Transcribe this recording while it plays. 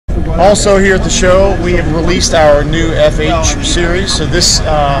Also here at the show, we have released our new FH series. So this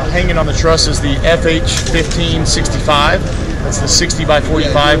hanging on the truss is the FH15 65. That's the 60 by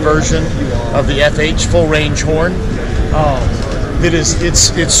 45 version of the FH full range horn.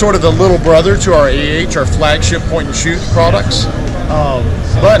 It's sort of the little brother to our AH, our flagship point and shoot products,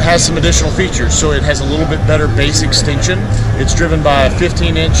 but has some additional features. So it has a little bit better bass extension. It's driven by a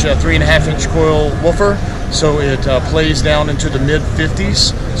 15-inch, 3.5-inch coil woofer, so it plays down into the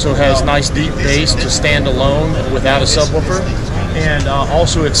mid-50s. So it has nice deep bass to stand alone without a subwoofer. And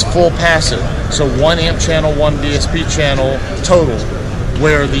also it's full passive, so 1 amp channel, 1 DSP channel total,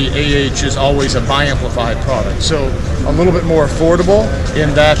 where the AH is always a bi-amplified product. So a little bit more affordable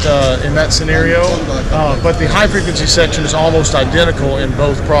in that scenario, but the high frequency section is almost identical in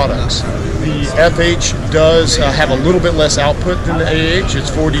both products. The FH does have a little bit less output than the AH.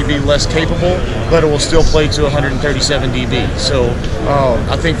 It's 4 dB less capable, but it will still play to 137 dB. So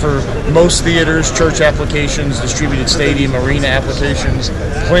I think for most theaters, church applications, distributed stadium, arena applications,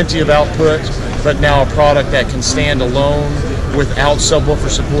 plenty of output, but now a product that can stand alone without subwoofer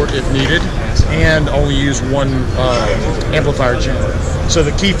support if needed, and only use 1 amplifier channel. So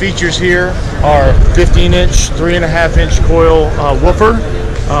the key features here are 15-inch, 3.5-inch coil woofer,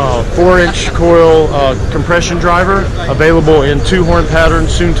 4-inch coil compression driver, available in 2 horn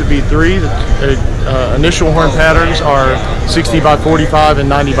patterns, soon to be 3. The initial horn patterns are 60 by 45 and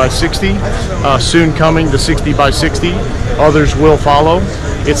 90 by 60. Soon coming the 60 by 60. Others will follow.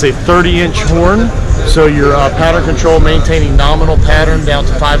 It's a 30-inch horn, so your pattern control maintaining nominal pattern down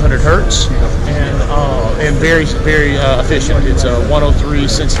to 500 hertz, and very, very efficient. It's a 103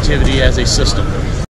 sensitivity as a system.